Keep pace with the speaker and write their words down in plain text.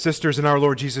Sisters in our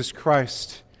Lord Jesus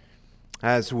Christ,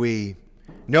 as we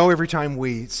know, every time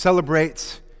we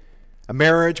celebrate a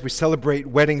marriage, we celebrate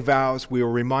wedding vows, we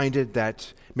are reminded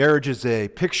that marriage is a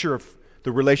picture of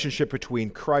the relationship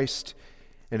between Christ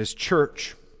and His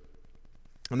church.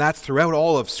 And that's throughout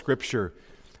all of Scripture.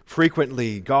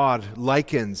 Frequently, God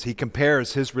He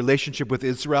compares His relationship with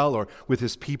Israel or with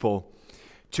His people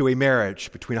to a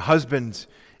marriage between a husband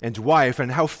and wife,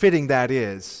 and how fitting that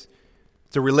is.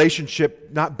 It's a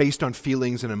relationship not based on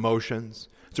feelings and emotions.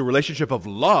 It's a relationship of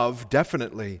love,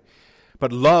 definitely.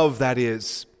 But love that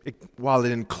is, while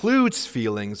it includes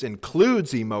feelings,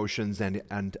 includes emotions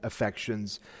and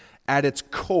affections, at its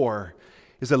core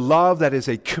is a love that is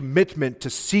a commitment to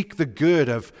seek the good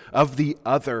of the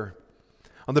other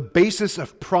on the basis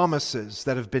of promises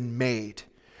that have been made.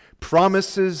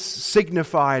 Promises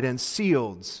signified and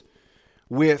sealed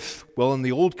with, in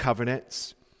the Old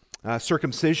Covenants,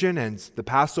 circumcision and the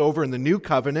Passover, and the New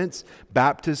Covenants,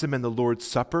 baptism and the Lord's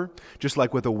Supper. Just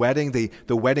like with a wedding,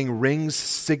 the wedding rings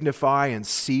signify and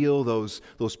seal those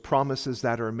promises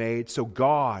that are made. So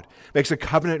God makes a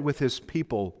covenant with His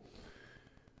people.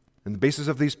 And the basis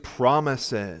of these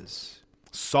promises,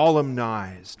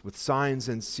 solemnized with signs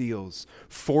and seals,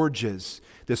 forges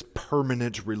this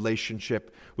permanent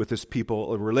relationship with His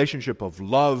people, a relationship of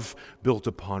love built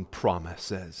upon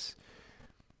promises.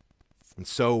 And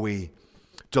so we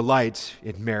delight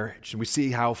in marriage, and we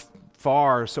see how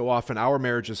far so often our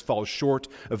marriages fall short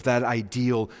of that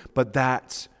ideal, but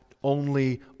that's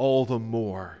only all the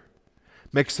more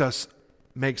makes us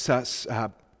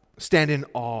stand in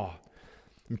awe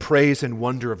and praise and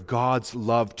wonder of God's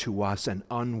love to us, an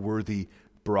unworthy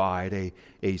bride,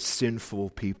 a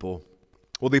sinful people.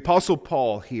 Well, the Apostle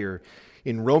Paul here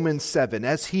in Romans 7,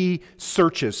 as he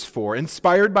searches for,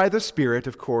 inspired by the Spirit,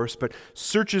 of course, but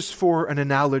searches for an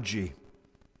analogy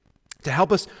to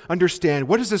help us understand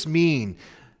what does this mean,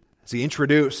 as he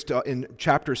introduced in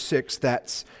chapter 6,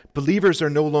 that believers are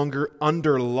no longer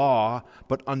under law,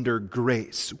 but under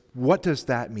grace. What does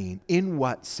that mean? In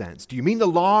what sense? Do you mean the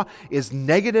law is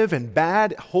negative and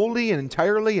bad, wholly and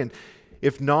entirely? And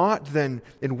if not, then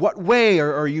in what way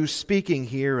are you speaking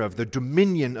here of the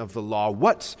dominion of the law?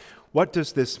 What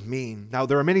does this mean? Now,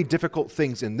 there are many difficult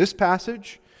things in this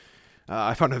passage.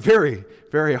 I found it very,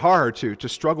 very hard to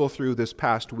struggle through this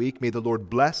past week. May the Lord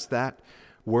bless that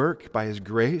work by His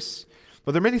grace.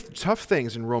 But there are many tough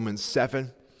things in Romans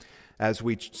 7 as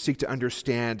we seek to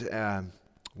understand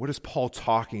what is Paul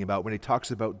talking about when he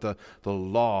talks about the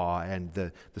law and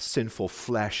the sinful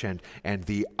flesh and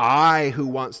the I who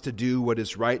wants to do what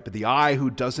is right, but the I who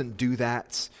doesn't do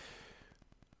that.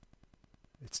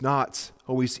 It's not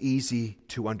always easy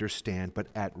to understand, but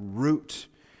at root,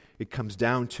 it comes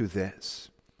down to this.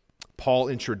 Paul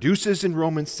introduces in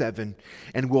Romans 7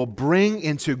 and will bring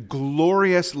into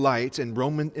glorious light in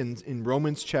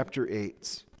Romans chapter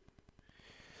 8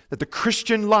 that the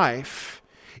Christian life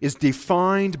is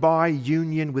defined by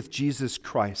union with Jesus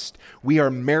Christ. We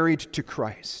are married to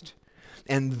Christ.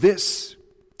 And this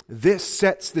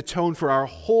sets the tone for our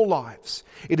whole lives.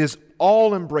 It is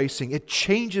all-embracing. It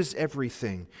changes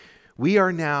everything. We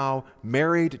are now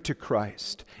married to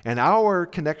Christ. And our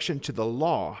connection to the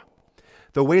law,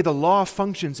 the way the law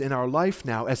functions in our life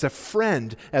now as a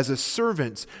friend, as a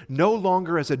servant, no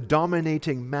longer as a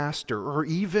dominating master, or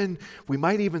even, we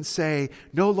might even say,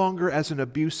 no longer as an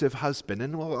abusive husband.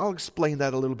 And I'll explain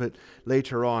that a little bit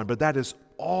later on, but that is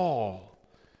all.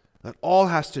 That all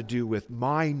has to do with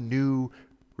my new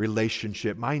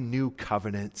relationship, my new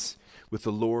covenants with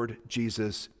the Lord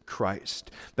Jesus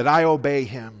Christ. That I obey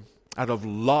Him out of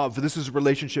love. This is a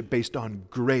relationship based on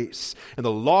grace. And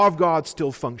the law of God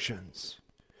still functions.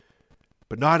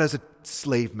 But not as a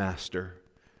slave master,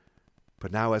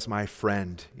 but now as my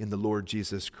friend in the Lord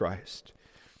Jesus Christ.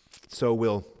 So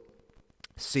we'll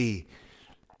see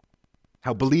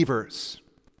how believers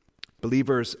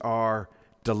are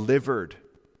delivered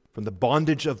from the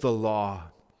bondage of the law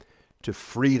to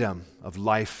freedom of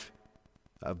life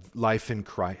in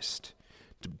Christ.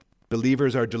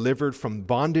 Believers are delivered from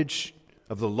bondage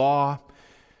of the law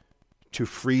to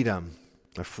freedom,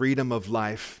 a freedom of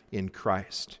life in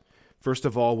Christ. First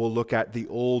of all, we'll look at the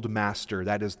old master,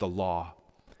 that is the law.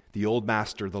 The old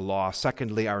master, the law.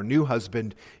 Secondly, our new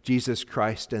husband, Jesus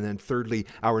Christ. And then thirdly,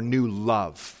 our new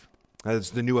love. That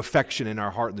is the new affection in our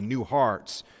heart, the new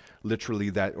hearts, literally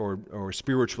that or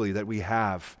spiritually, that we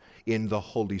have in the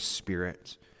Holy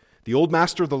Spirit. The old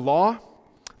master, the law,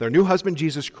 their new husband,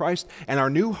 Jesus Christ, and our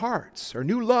new hearts, our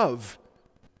new love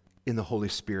in the Holy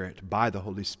Spirit, by the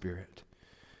Holy Spirit.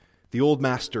 The old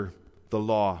master, the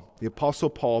law. The Apostle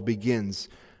Paul begins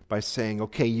by saying,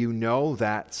 okay, you know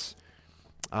that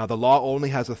The law only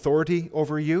has authority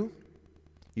over you.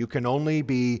 You can only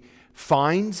be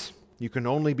fined. You can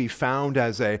only be found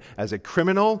as a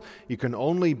criminal. You can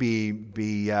only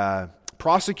be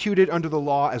prosecuted under the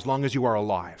law as long as you are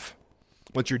alive.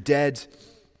 Once you're dead,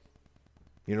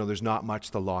 there's not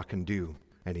much the law can do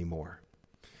anymore.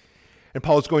 And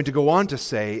Paul is going to go on to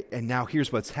say, and now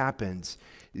here's what's happened.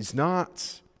 It's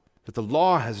not that the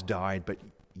law has died, but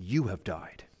you have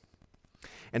died.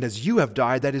 And as you have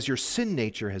died, that is, your sin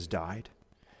nature has died.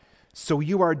 So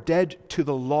you are dead to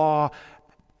the law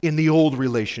in the old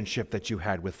relationship that you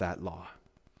had with that law.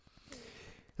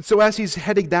 And so as he's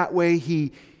heading that way,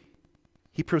 he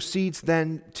proceeds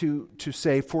then to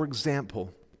say, for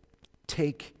example,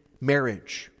 take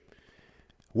marriage.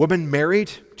 Woman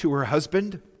married to her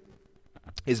husband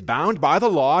is bound by the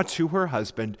law to her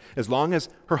husband as long as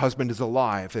her husband is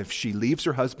alive. If she leaves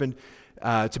her husband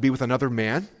to be with another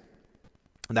man,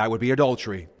 that would be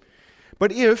adultery.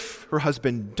 But if her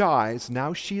husband dies,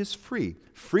 now she is free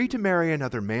to marry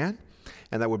another man,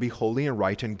 and that would be holy and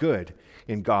right and good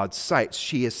in God's sight.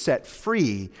 She is set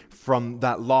free from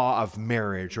that law of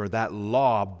marriage or that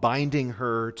law binding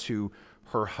her to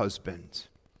her husband.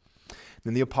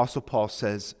 Then the Apostle Paul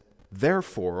says,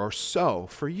 therefore, or so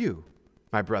for you,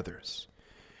 my brothers,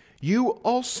 you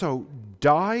also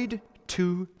died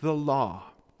to the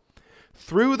law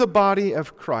through the body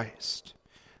of Christ,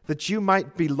 that you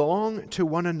might belong to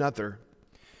one another,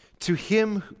 to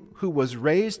him who was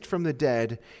raised from the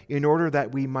dead, in order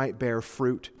that we might bear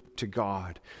fruit to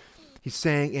God. He's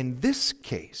saying in this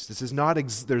case, there's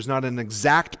not an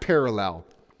exact parallel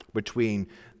between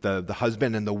the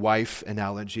husband and the wife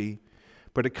analogy,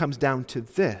 but it comes down to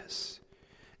this,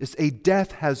 is a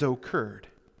death has occurred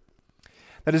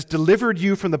that has delivered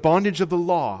you from the bondage of the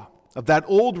law, of that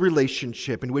old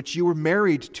relationship in which you were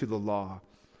married to the law.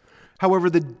 However,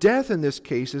 the death in this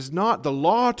case is not the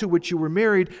law to which you were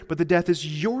married, but the death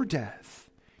is your death.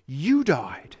 You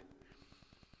died.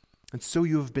 And so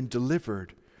you have been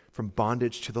delivered from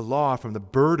bondage to the law, from the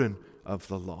burden of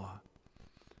the law.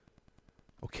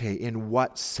 Okay, in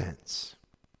what sense?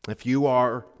 If you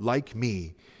are like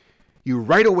me, you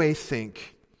right away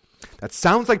think, that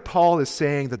sounds like Paul is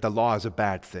saying that the law is a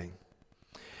bad thing.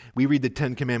 We read the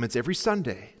Ten Commandments every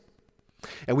Sunday.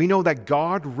 And we know that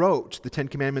God wrote the Ten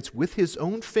Commandments with his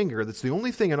own finger. That's the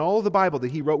only thing in all of the Bible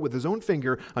that he wrote with his own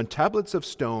finger on tablets of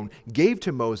stone, gave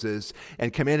to Moses,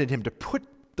 and commanded him to put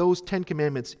those Ten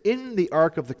Commandments in the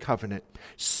Ark of the Covenant,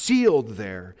 sealed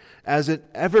there as an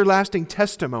everlasting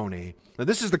testimony. Now,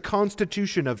 this is the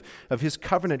constitution of his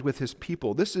covenant with his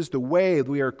people. This is the way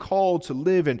we are called to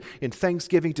live in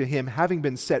thanksgiving to him, having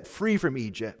been set free from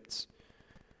Egypt.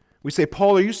 We say,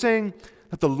 Paul, are you saying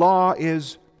that the law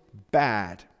is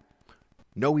bad?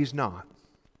 No, he's not.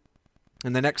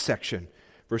 In the next section,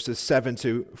 verses 7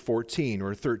 to 14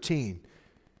 or 13,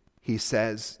 he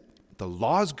says, the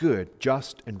law is good,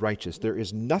 just, and righteous. There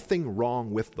is nothing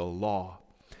wrong with the law.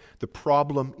 The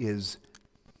problem is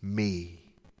me.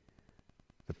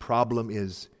 The problem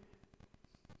is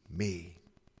me.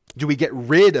 Do we get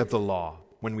rid of the law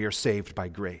when we are saved by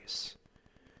grace?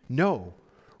 No.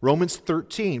 Romans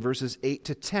 13, verses 8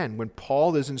 to 10, when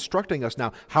Paul is instructing us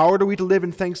now, how are we to live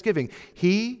in thanksgiving?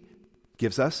 He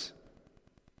gives us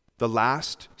the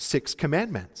last 6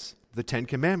 commandments, the 10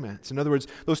 commandments. In other words,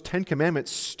 those 10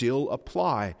 commandments still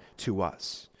apply to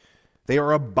us. They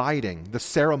are abiding. The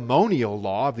ceremonial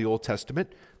law of the Old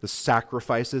Testament, the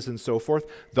sacrifices and so forth,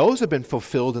 those have been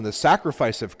fulfilled in the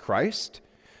sacrifice of Christ.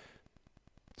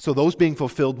 So those being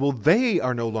fulfilled, well, they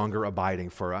are no longer abiding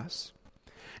for us.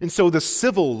 And so the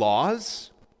civil laws,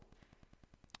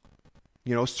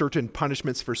 certain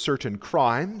punishments for certain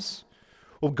crimes,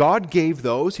 well, God gave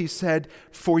those, he said,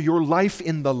 for your life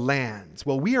in the lands.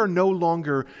 Well, we are no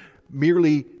longer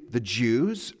merely the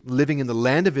Jews living in the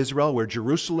land of Israel, where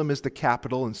Jerusalem is the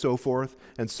capital and so forth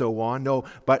and so on. No,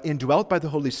 but indwelt by the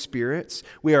Holy Spirit,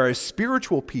 we are a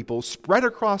spiritual people spread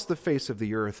across the face of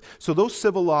the earth. So those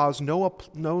civil laws no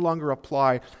longer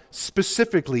apply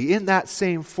specifically in that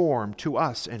same form to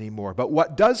us anymore. But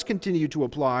what does continue to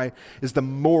apply is the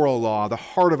moral law, the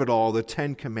heart of it all, the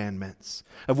 10 Commandments,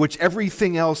 of which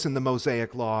everything else in the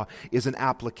Mosaic law is an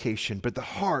application. But the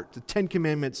heart, the 10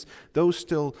 Commandments, those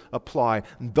still apply.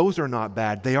 Those are not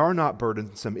bad. They are not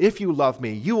burdensome. If you love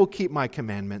me, you will keep my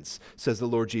commandments, says the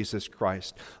Lord Jesus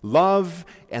Christ. Love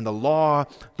and the law,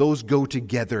 those go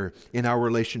together in our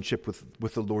relationship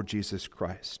with the Lord Jesus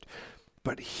Christ.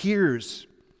 But here's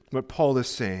what Paul is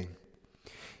saying,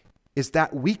 is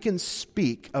that we can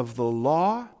speak of the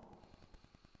law.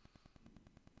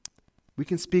 We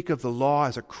can speak of the law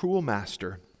as a cruel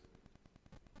master.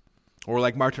 Or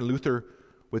like Martin Luther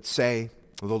would say,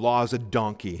 The law is a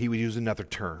donkey. He would use another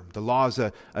term. The law is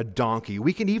a donkey.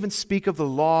 We can even speak of the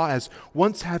law as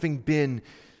once having been,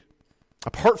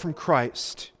 apart from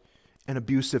Christ, an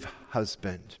abusive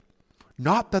husband.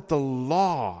 Not that the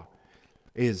law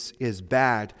is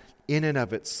bad in and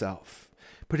of itself,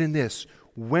 but in this,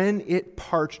 when it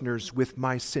partners with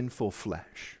my sinful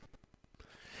flesh.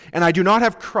 And I do not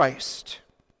have Christ,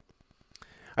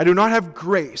 I do not have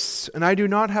grace, and I do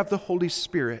not have the Holy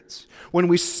Spirit. When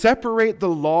we separate the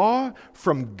law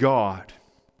from God,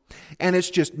 and it's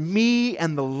just me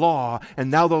and the law, and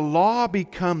now the law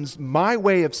becomes my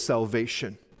way of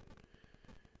salvation,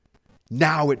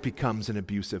 now it becomes an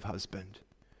abusive husband.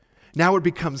 Now it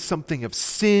becomes something of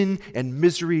sin and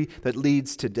misery that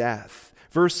leads to death.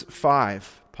 Verse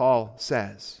 5, Paul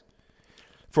says,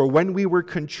 "For when we were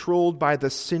controlled by the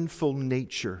sinful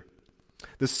nature,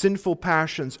 the sinful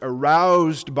passions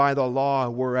aroused by the law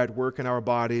were at work in our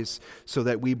bodies so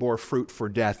that we bore fruit for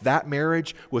death." That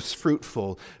marriage was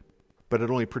fruitful, but it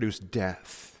only produced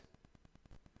death.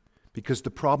 Because the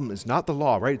problem is not the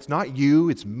law, right? It's not you,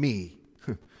 it's me.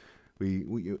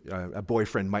 A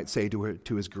boyfriend might say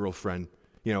to his girlfriend,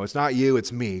 it's not you,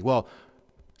 it's me. Well,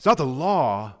 it's not the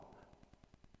law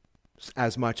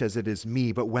as much as it is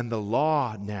me, but when the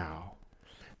law now,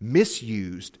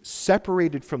 misused,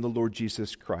 separated from the Lord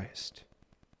Jesus Christ,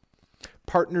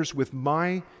 partners with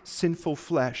my sinful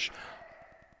flesh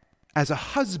as a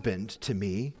husband to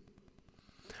me,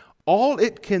 all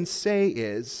it can say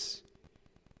is,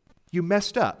 you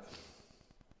messed up.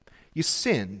 You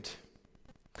sinned.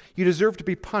 You deserve to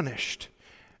be punished.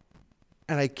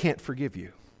 And I can't forgive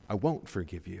you. I won't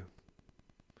forgive you.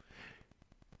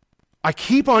 I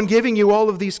keep on giving you all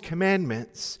of these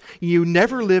commandments. You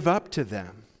never live up to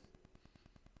them.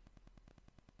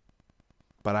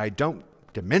 But I don't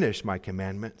diminish my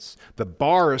commandments. The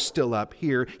bar is still up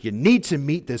here. You need to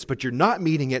meet this, but you're not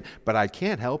meeting it. But I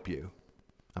can't help you.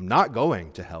 I'm not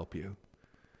going to help you.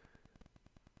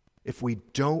 If we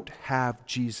don't have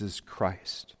Jesus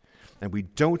Christ, and we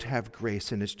don't have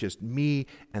grace, and it's just me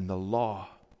and the law,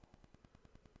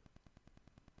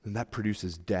 then that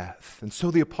produces death. And so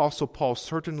the Apostle Paul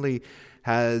certainly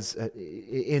has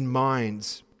in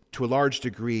mind, to a large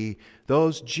degree,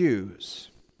 those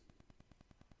Jews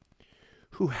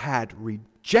who had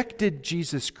rejected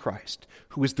Jesus Christ,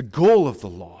 who is the goal of the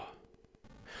law.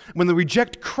 When they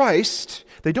reject Christ,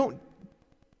 they don't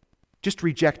just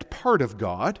reject part of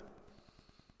God.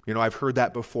 I've heard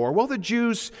that before. Well, the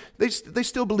Jews, they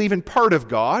still believe in part of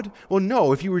God. Well,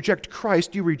 no, if you reject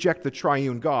Christ, you reject the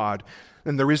triune God,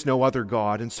 and there is no other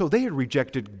God. And so they had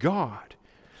rejected God.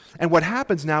 And what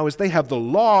happens now is they have the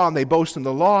law, and they boast in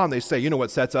the law, and they say, what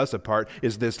sets us apart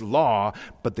is this law,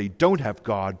 but they don't have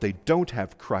God, they don't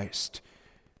have Christ.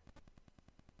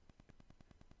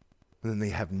 And then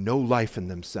they have no life in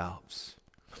themselves.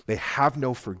 They have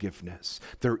no forgiveness.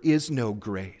 There is no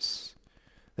grace.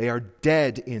 They are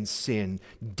dead in sin,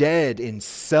 dead in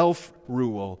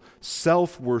self-rule,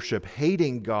 self-worship,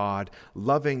 hating God,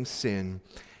 loving sin.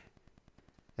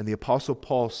 And the Apostle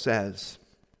Paul says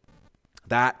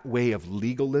that way of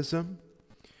legalism,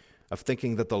 of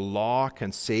thinking that the law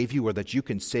can save you or that you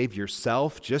can save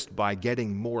yourself just by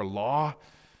getting more law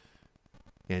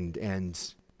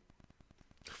and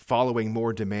following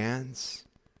more demands,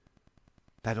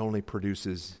 that only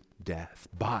produces death.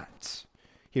 But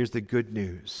here's the good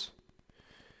news,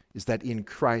 is that in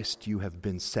Christ you have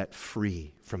been set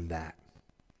free from that.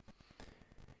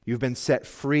 You've been set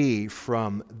free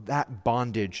from that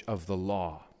bondage of the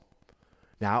law.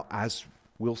 Now, as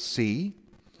we'll see,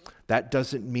 that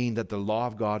doesn't mean that the law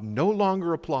of God no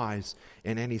longer applies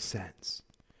in any sense.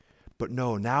 But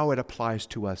no, now it applies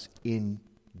to us in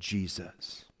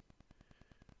Jesus.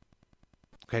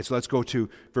 Okay, so let's go to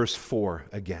verse 4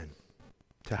 again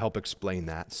to help explain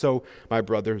that. "So, my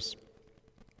brothers,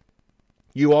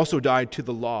 you also died to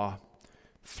the law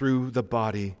through the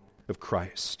body of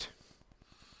Christ."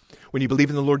 When you believe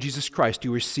in the Lord Jesus Christ,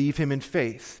 you receive him in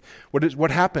faith.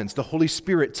 What happens? The Holy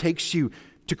Spirit takes you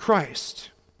to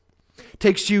Christ.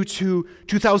 Takes you to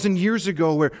 2,000 years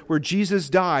ago where Jesus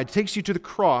died. Takes you to the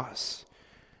cross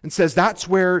and says that's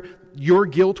where your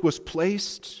guilt was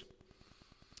placed.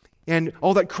 And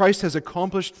all that Christ has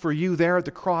accomplished for you there at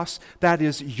the cross, that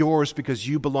is yours because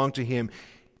you belong to him.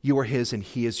 You are his and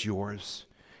he is yours.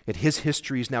 And his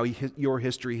history is now your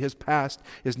history. His past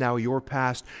is now your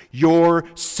past. Your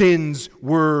sins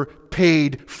were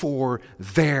paid for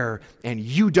there. And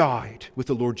you died with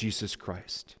the Lord Jesus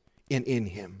Christ and in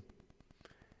him.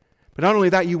 But not only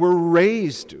that, you were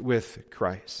raised with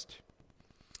Christ.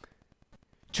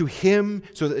 To him,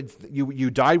 so that you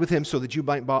died with him so that you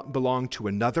might belong to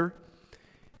another.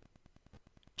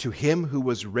 to him who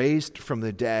was raised from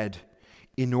the dead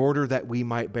in order that we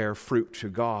might bear fruit to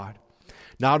God.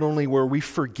 Not only were we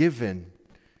forgiven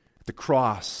at the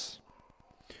cross,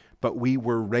 but we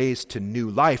were raised to new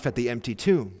life at the empty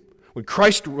tomb. When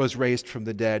Christ was raised from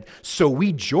the dead, so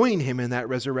we join him in that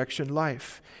resurrection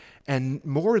life. And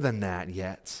more than that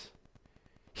yet,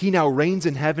 he now reigns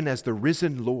in heaven as the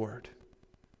risen Lord.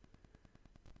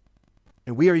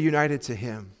 And we are united to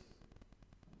him.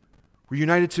 We're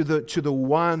united to the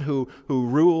one who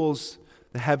rules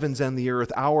the heavens and the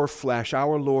earth, our flesh,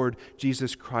 our Lord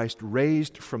Jesus Christ,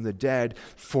 raised from the dead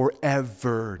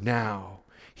forever now.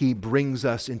 He brings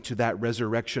us into that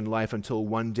resurrection life until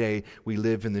one day we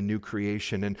live in the new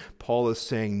creation. And Paul is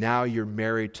saying, now you're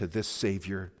married to this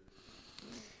Savior.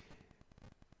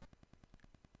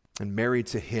 And married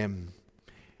to him,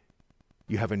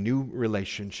 you have a new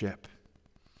relationship.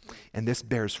 And this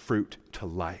bears fruit to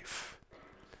life.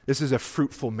 This is a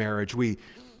fruitful marriage. We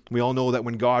all know that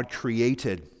when God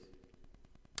created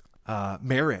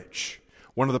marriage,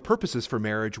 one of the purposes for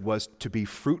marriage was to be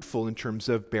fruitful in terms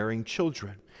of bearing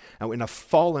children. Now, in a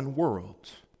fallen world,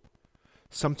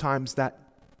 sometimes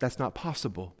that's not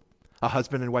possible. A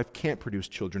husband and wife can't produce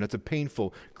children. It's a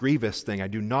painful, grievous thing. I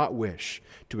do not wish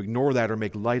to ignore that or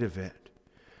make light of it.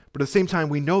 But at the same time,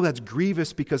 we know that's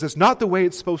grievous because it's not the way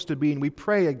it's supposed to be, and we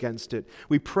pray against it.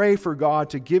 We pray for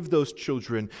God to give those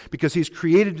children because he's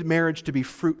created marriage to be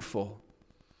fruitful.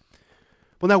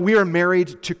 Well, now we are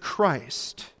married to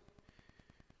Christ.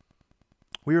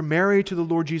 We are married to the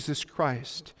Lord Jesus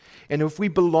Christ. And if we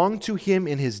belong to him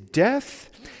in his death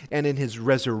and in his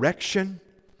resurrection,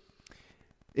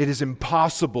 it is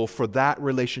impossible for that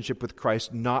relationship with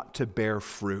Christ not to bear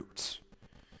fruit.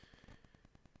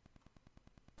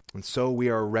 And so we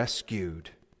are rescued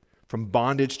from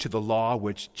bondage to the law,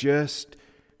 which just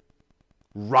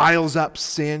riles up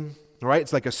sin. Right?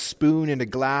 It's like a spoon in a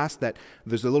glass that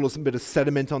there's a little bit of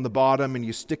sediment on the bottom, and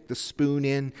you stick the spoon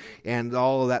in and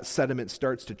all of that sediment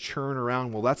starts to churn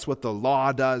around. Well, that's what the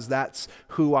law does. That's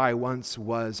who I once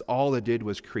was. All it did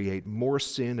was create more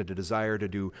sin and a desire to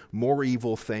do more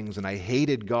evil things, and I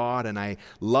hated God and I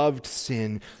loved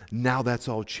sin. Now that's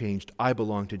all changed. I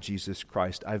belong to Jesus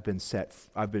Christ. I've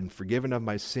been forgiven of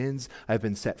my sins. I've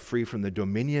been set free from the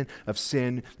dominion of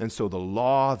sin. And so the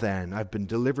law then, I've been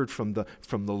delivered from the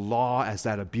law as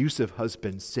that abusive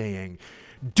husband saying,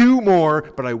 do more,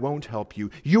 but I won't help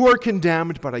you. You are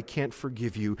condemned, but I can't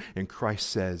forgive you. And Christ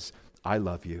says, I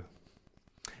love you,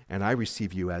 and I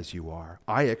receive you as you are.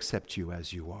 I accept you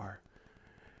as you are.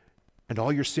 And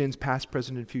all your sins, past,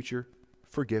 present, and future,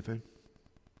 forgiven.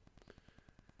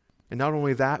 And not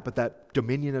only that, but that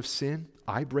dominion of sin,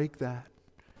 I break that.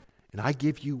 And I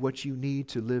give you what you need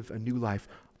to live a new life.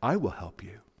 I will help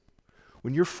you.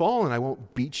 When you're fallen, I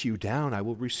won't beat you down. I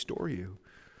will restore you.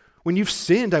 When you've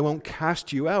sinned, I won't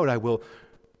cast you out. I will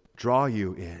draw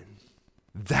you in.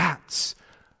 That's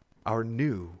our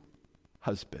new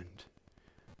husband,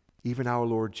 even our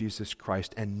Lord Jesus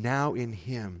Christ. And now in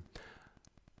him,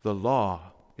 the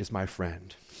law is my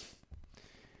friend.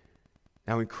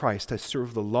 Now in Christ, I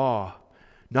serve the law,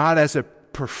 not as a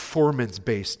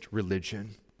performance-based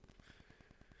religion,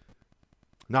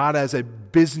 not as a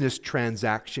business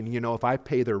transaction. If I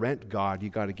pay the rent, God, you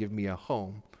got to give me a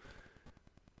home.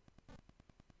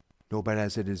 No, but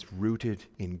as it is rooted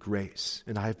in grace.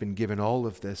 And I have been given all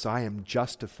of this. I am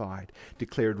justified,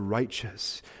 declared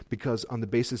righteous, because on the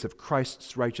basis of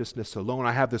Christ's righteousness alone,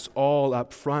 I have this all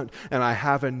up front, and I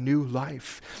have a new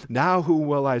life. Now who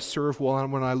will I serve? Well,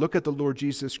 when I look at the Lord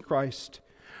Jesus Christ,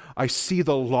 I see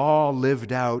the law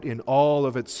lived out in all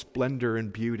of its splendor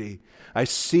and beauty. I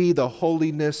see the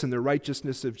holiness and the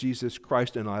righteousness of Jesus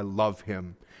Christ, and I love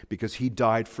him because he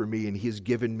died for me and he has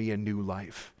given me a new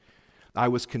life. I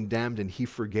was condemned and he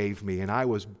forgave me, and I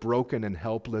was broken and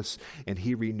helpless and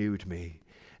he renewed me.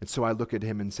 And so I look at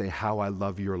him and say, how I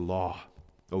love your law,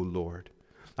 O Lord.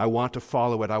 I want to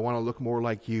follow it. I want to look more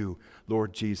like you,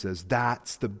 Lord Jesus.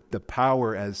 That's the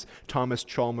power, as Thomas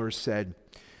Chalmers said,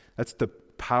 that's the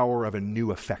power of a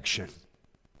new affection.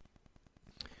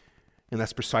 And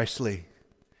that's precisely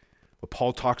what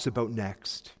Paul talks about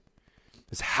next.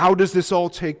 Is how does this all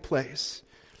take place?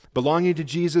 Belonging to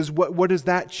Jesus, what does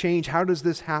that change? How does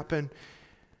this happen? And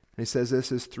he says this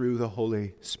is through the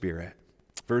Holy Spirit.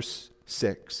 Verse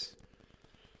 6.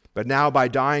 But now by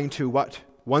dying to what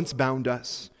once bound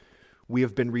us, we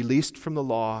have been released from the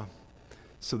law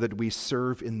so that we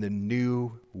serve in the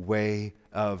new way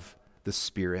of the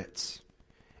Spirit,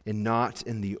 and not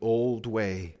in the old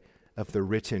way of the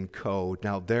written code.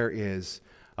 Now there is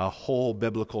a whole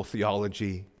biblical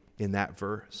theology in that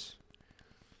verse.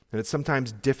 And it's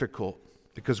sometimes difficult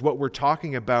because what we're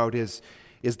talking about is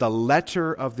is the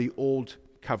letter of the Old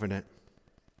Covenant.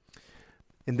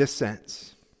 In this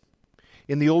sense,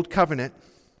 in the Old Covenant,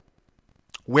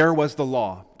 where was the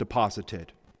law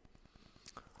deposited?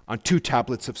 On 2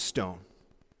 tablets of stone.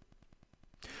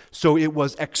 So it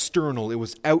was external. It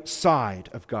was outside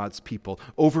of God's people.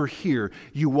 Over here,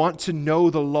 you want to know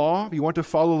the law? You want to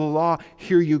follow the law?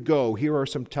 Here you go. Here are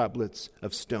some tablets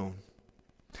of stone.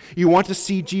 You want to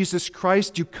see Jesus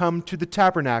Christ? You come to the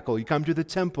tabernacle. You come to the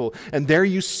temple. And there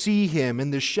you see him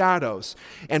in the shadows.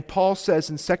 And Paul says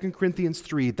in 2 Corinthians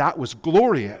 3, that was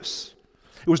glorious.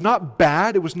 It was not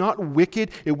bad. It was not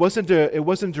wicked. It wasn't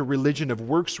a religion of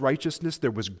works righteousness. There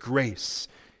was grace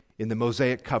in the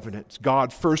Mosaic covenant.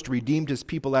 God first redeemed his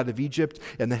people out of Egypt,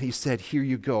 and then he said, here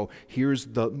you go. Here's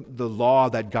the law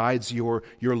that guides your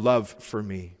love for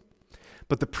me.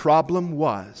 But the problem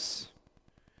was,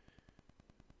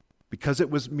 because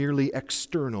it was merely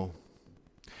external,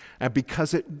 and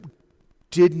because it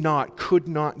could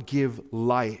not give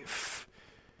life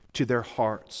to their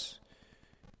hearts,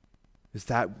 is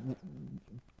that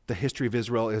the history of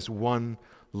Israel is one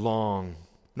long,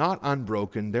 not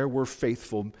unbroken. There were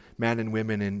faithful men and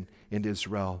women in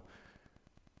Israel.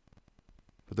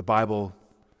 But the Bible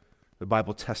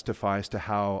testifies to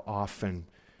how often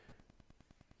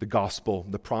the gospel,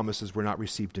 the promises were not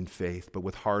received in faith, but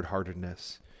with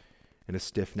hard-heartedness and a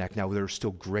stiff neck. Now, there was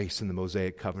still grace in the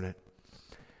Mosaic covenant.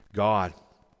 God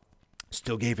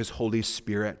still gave his Holy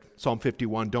Spirit. Psalm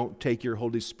 51, don't take your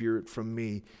Holy Spirit from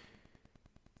me.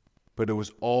 But it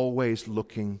was always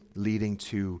leading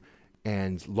to,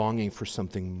 and longing for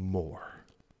something more.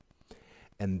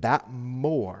 And that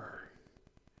more,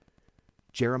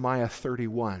 Jeremiah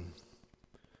 31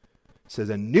 says,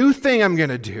 a new thing I'm going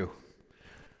to do,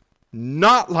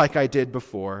 not like I did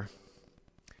before.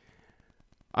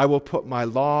 I will put my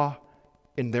law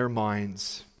in their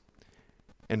minds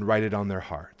and write it on their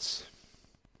hearts.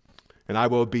 And I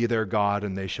will be their God,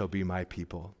 and they shall be my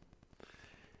people.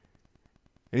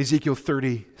 In Ezekiel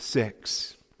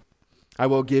 36, I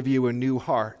will give you a new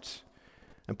heart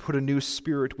and put a new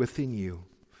spirit within you.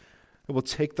 I will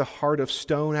take the heart of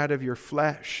stone out of your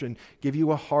flesh and give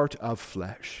you a heart of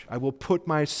flesh. I will put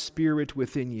my spirit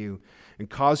within you and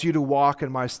cause you to walk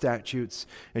in my statutes,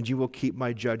 and you will keep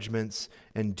my judgments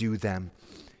and do them.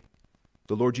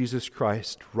 The Lord Jesus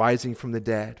Christ, rising from the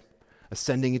dead,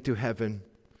 ascending into heaven,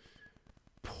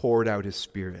 poured out his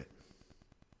Spirit.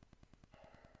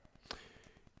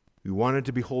 You wanted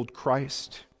to behold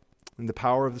Christ in the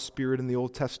power of the Spirit in the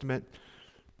Old Testament,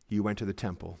 you went to the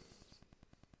temple.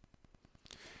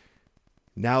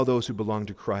 Now those who belong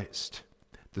to Christ,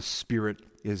 the Spirit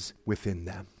is within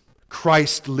them.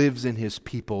 Christ lives in his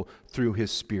people through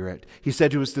his Spirit. He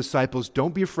said to his disciples,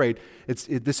 don't be afraid. It's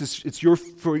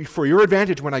for your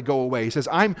advantage when I go away. He says,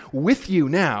 I'm with you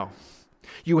now.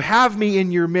 You have me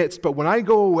in your midst, but when I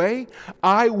go away,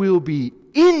 I will be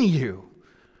in you.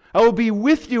 I will be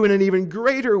with you in an even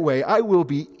greater way. I will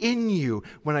be in you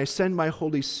when I send my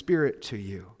Holy Spirit to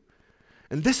you.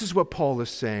 And this is what Paul is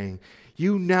saying.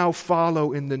 You now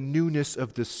follow in the newness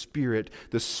of the Spirit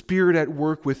at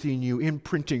work within you,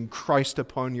 imprinting Christ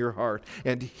upon your heart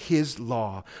and his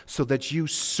law, so that you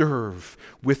serve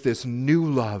with this new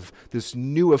love, this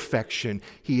new affection.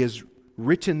 He has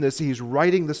written this, he's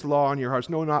writing this law on your hearts.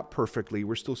 No, not perfectly.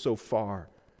 We're still so far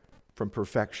from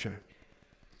perfection.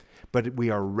 But we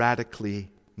are radically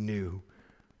new,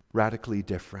 radically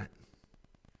different.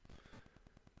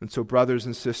 And so, brothers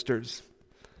and sisters,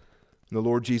 in the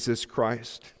Lord Jesus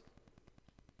Christ,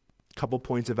 a couple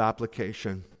points of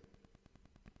application.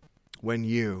 When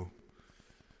you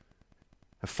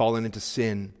have fallen into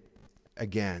sin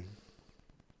again,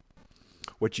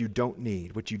 what you don't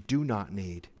need, what you do not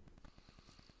need,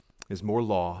 is more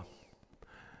law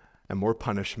and more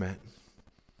punishment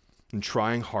and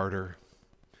trying harder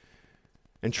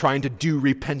and trying to do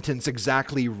repentance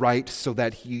exactly right so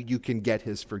that you can get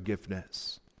his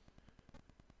forgiveness.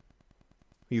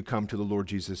 You come to the Lord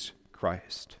Jesus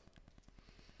Christ.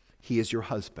 He is your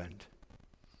husband.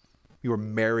 You are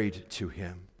married to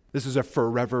him. This is a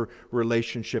forever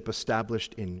relationship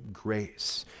established in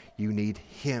grace. You need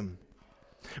him.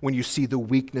 When you see the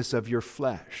weakness of your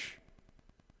flesh,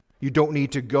 you don't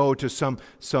need to go to some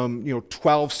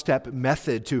 12-step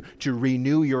method to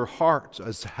renew your heart,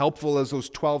 as helpful as those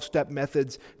 12-step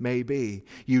methods may be.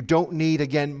 You don't need,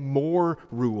 again, more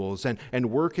rules and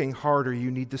working harder. You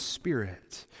need the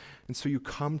Spirit. And so you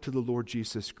come to the Lord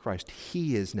Jesus Christ.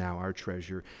 He is now our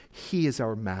treasure. He is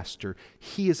our master.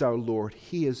 He is our Lord.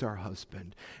 He is our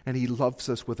husband. And he loves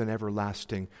us with an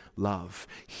everlasting love.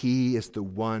 He is the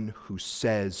one who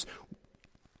says,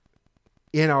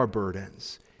 in our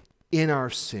burdens, in our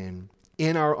sin,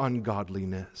 in our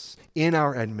ungodliness, in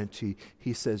our enmity.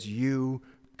 He says, you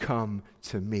come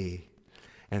to me,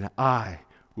 and I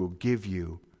will give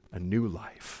you a new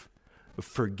life of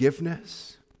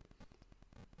forgiveness,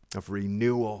 of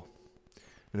renewal,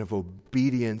 and of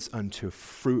obedience unto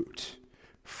fruit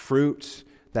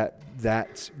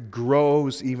that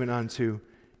grows even unto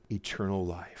eternal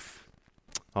life.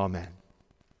 Amen.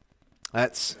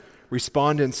 Let's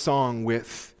respond in song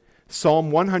with Psalm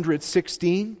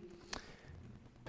 116.